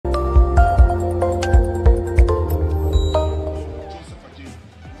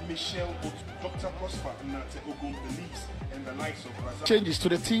Changes to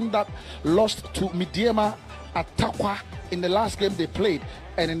the team that lost to Midiema at Takwa in the last game they played,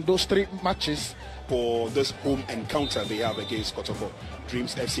 and in those 3 matches. For this home encounter they have against Kotoko.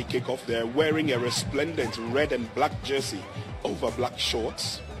 Dreams FC kickoff. They're wearing a resplendent red and black jersey over black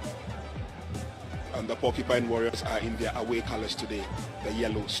shorts. And the Porcupine Warriors are in their away colors today, the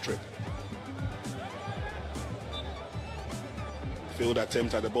yellow strip. Failed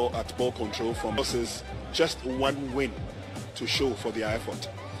attempt at ball control from losses, just 1 win to show for their effort.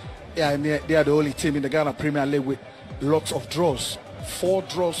 Yeah, and they are the only team in the Ghana Premier League with lots of draws. 4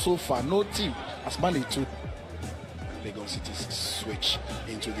 draws so far. No team has managed to. Legon Cities switch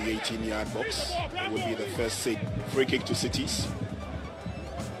into the 18-yard box. It will be the first free kick to Cities.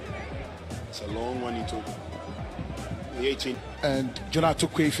 It's a long one into the 18. And Jonathan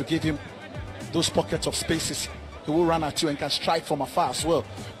Tukwe, if you give him those pockets of spaces, he will run at you and can strike from afar as well.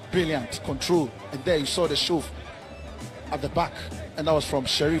 Brilliant control. And there you saw the shove at the back, and that was from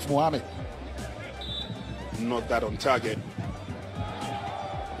Sharif Mohammed. Not that on target.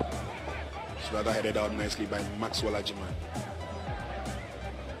 It's rather headed out nicely by Maxwell Ajiman.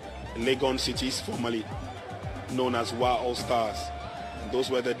 Legon Cities, formerly known as WA All Stars. And those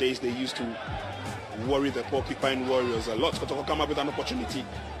were the days they used to worry the Porcupine Warriors a lot. Kotoko come up with an opportunity.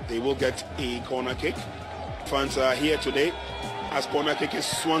 They will get a corner kick. Fans are here today as corner kick is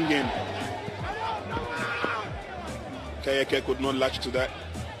swung in. Kayeke could not latch to that.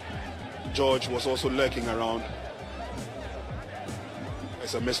 George was also lurking around.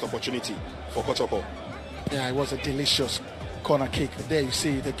 It's a missed opportunity for Kotoko. Yeah, it was a delicious corner kick. There you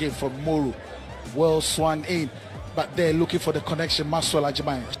see it again from Moru. Well swung in, but they're looking for the connection. Maxwell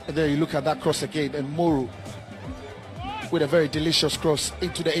Ajiman. There you look at that cross again, and Moru with a very delicious cross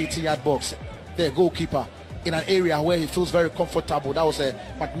into the 18-yard box. Their goalkeeper in an area where he feels very comfortable. That was a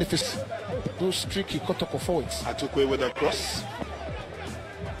magnificent. Those tricky Kotoko forwards. Atukwe with a cross.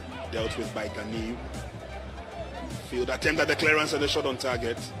 Dealt with by Ganiu. Field attempt at the clearance and the shot on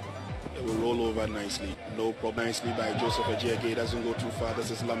target. It will roll over nicely. No problem. Nicely by Joseph Ejiage. Doesn't go too far.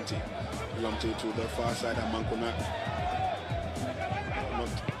 This is Lamte. Lamte to the far side and Mankona.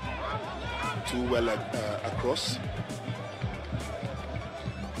 Not too well across.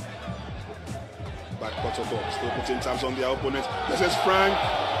 But Kotoko still putting tabs on their opponent. This is Frank,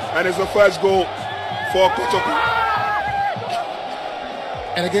 and it's the first goal for Kotoko.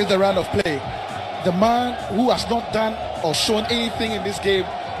 And against the round of play, the man who has not done or shown anything in this game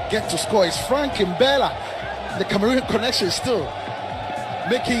get to score is Frank Mbela. The Cameroon connection is still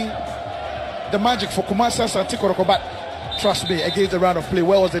making the magic for Kumasi Asante Kotoko. But trust me, against the round of play,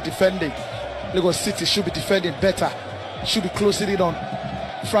 where was the defending? Lagos City should be defending better, should be closing in on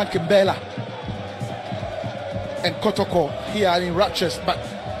Frank Mbela. And Kotoko here are in raptures, but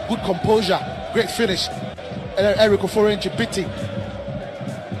good composure, great finish. And Eric Oforenji beating.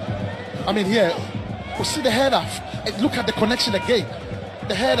 I mean, here we see the header. And look at the connection again.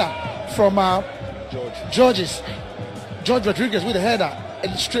 The header from George Rodriguez with the header,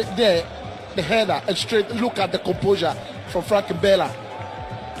 and straight there, the header, and straight. Look at the composure from Frank Mbela.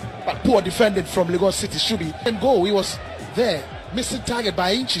 But poor defending from Legon City. Should be and goal. He was there, missing target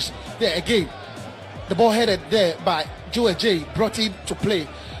by inches. There again. The ball headed there by Joe J, brought in to play,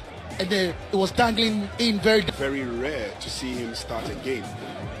 and then it was dangling in very rare to see him start a game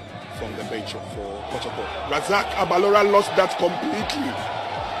from the bench for Kotoko. Razak Abalora lost that completely,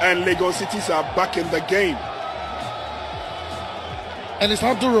 and Legon Cities are back in the game. And it's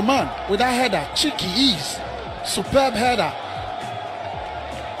Abdul Rahman with that header, cheeky ease, superb header.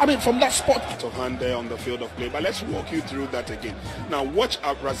 I mean, from that spot. Of hand there on the field of play, but let's walk you through that again. Now watch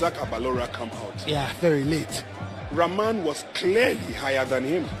Razak Abalora come out. Yeah, very late. Rahman was clearly higher than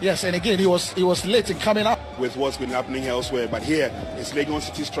him. Yes, and again he was late in coming up. With what's been happening elsewhere, but here is Legon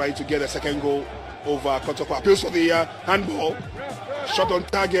City's trying to get a second goal over Kotoko. Appeals for the handball. Shot on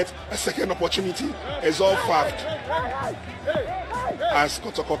target, a second opportunity is all fact. As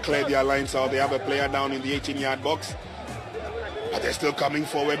Kotoko clear their lines out, they have a player down in the 18-yard box. But they're still coming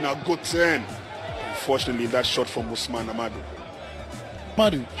forward now. Good turn. Unfortunately, that shot from Usman Amadou.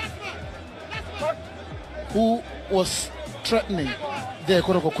 Amadou, who was threatening, there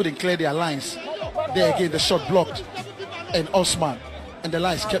Kotoko couldn't clear their lines. There again, the shot blocked, and Osman and the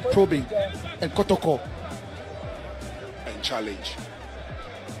lines kept probing, and Kotoko and challenge.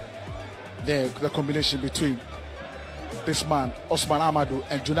 There, the combination between this man, Osman Amadou,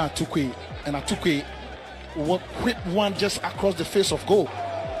 and Juna Atukwe, and Atukwe whip one just across the face of goal.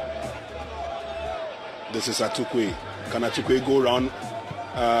 This is Atukwe. Can Atukwe go around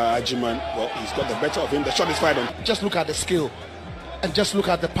Ajiman? Well, he's got the better of him. The shot is fired on. Just look at the skill, and just look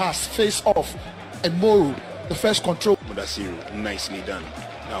at the pass, face off, and Moru the first control. Mudasiru, nicely done.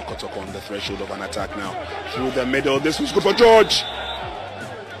 Now Kotoko on the threshold of an attack now. Through the middle, this was good for George.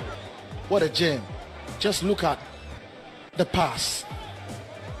 What a gem. Just look at the pass.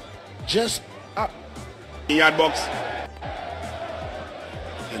 Just up. Yard box.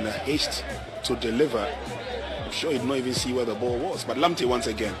 In a haste to deliver. I'm sure he did not even see where the ball was. But Lamptey once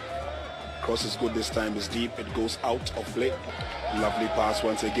again. Cross is good this time. It's deep. It goes out of play. Lovely pass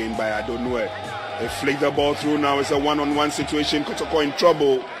once again by Adonue. They flick the ball through now. It's a one-on-one situation. Kotoko in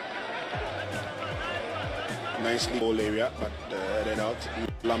trouble. Nicely ball area, but headed out.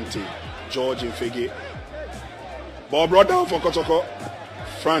 Lamptey. George in Figi. Ball brought down for Kotoko.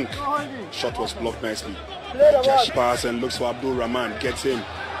 Frank. Shot was blocked nicely. Josh pass and looks for Abdul Rahman. Gets him.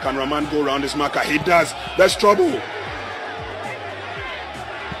 Can Rahman go around his marker? He does. That's trouble. There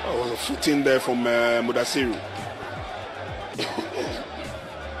was a foot in there from Mudasiru.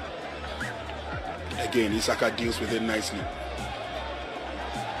 Again, Isaka deals with it nicely.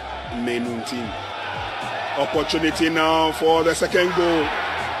 Menun team. Opportunity now for the second goal.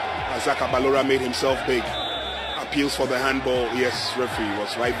 Azaka Balora made himself big. Appeals for the handball. Yes, referee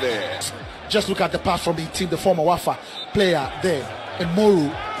was right there. Just look at the pass from the team, the former Wafa player there. And Moru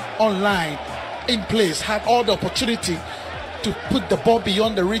online, in place, had all the opportunity to put the ball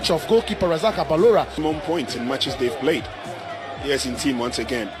beyond the reach of goalkeeper Azaka Balora. Maximum points in matches they've played. Yes, in team once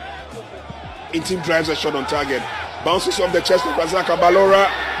again. In team drives a shot on target. Bounces off the chest of Azaka Balora.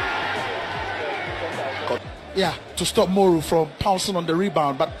 Yeah, to stop Moru from pouncing on the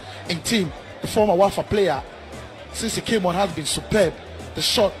rebound. But in team, the former Wafa player, since he came on, has been superb. The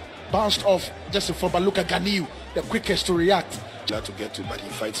shot bounced off just in front, but look at Ganiu, the quickest to react. Glad to get to, but he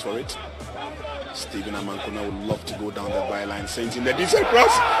fights for it. Stephen Amankuna would love to go down the byline, sends in the decent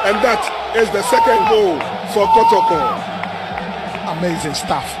cross, and that is the second goal for Kotoko. Amazing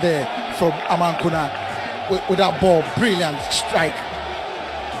stuff there from Amankuna with that ball, brilliant strike.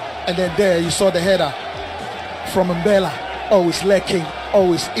 And then there you saw the header from Mbela, always lurking,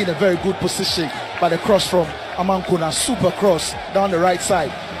 always in a very good position. But the cross from Amankuna, super cross down the right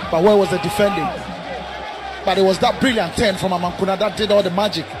side. But where was the defending? But it was that brilliant turn from Amankuna that did all the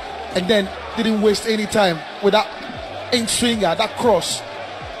magic. And then didn't waste any time with that in-swinger, that cross.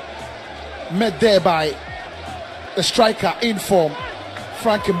 Met there by the striker in form,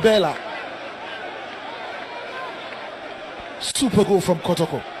 Frank Mbela. Super goal from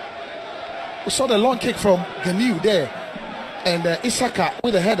Kotoko. We saw the long kick from Ganiu there. And Isaka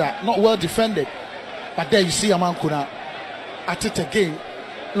with the header, not well defended. But there you see Amankuna at it again.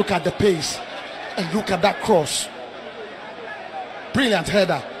 Look at the pace. And look at that cross. Brilliant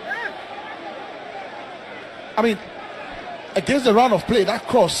header. I mean, against the round of play, that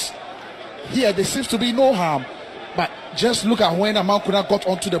cross, here there seems to be no harm. But just look at when Amankuna got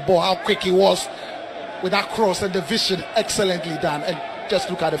onto the ball, how quick he was with that cross, and the vision excellently done. And just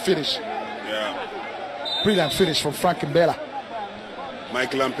look at the finish. Yeah. Brilliant finish from Frank Mbela.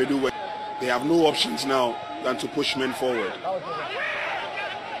 Michael and Pedu, they have no options now than to push men forward.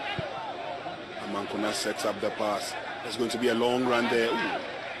 Amankuna sets up the pass. There's going to be a long run there.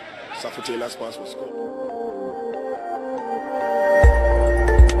 Safu Taylor's pass was good.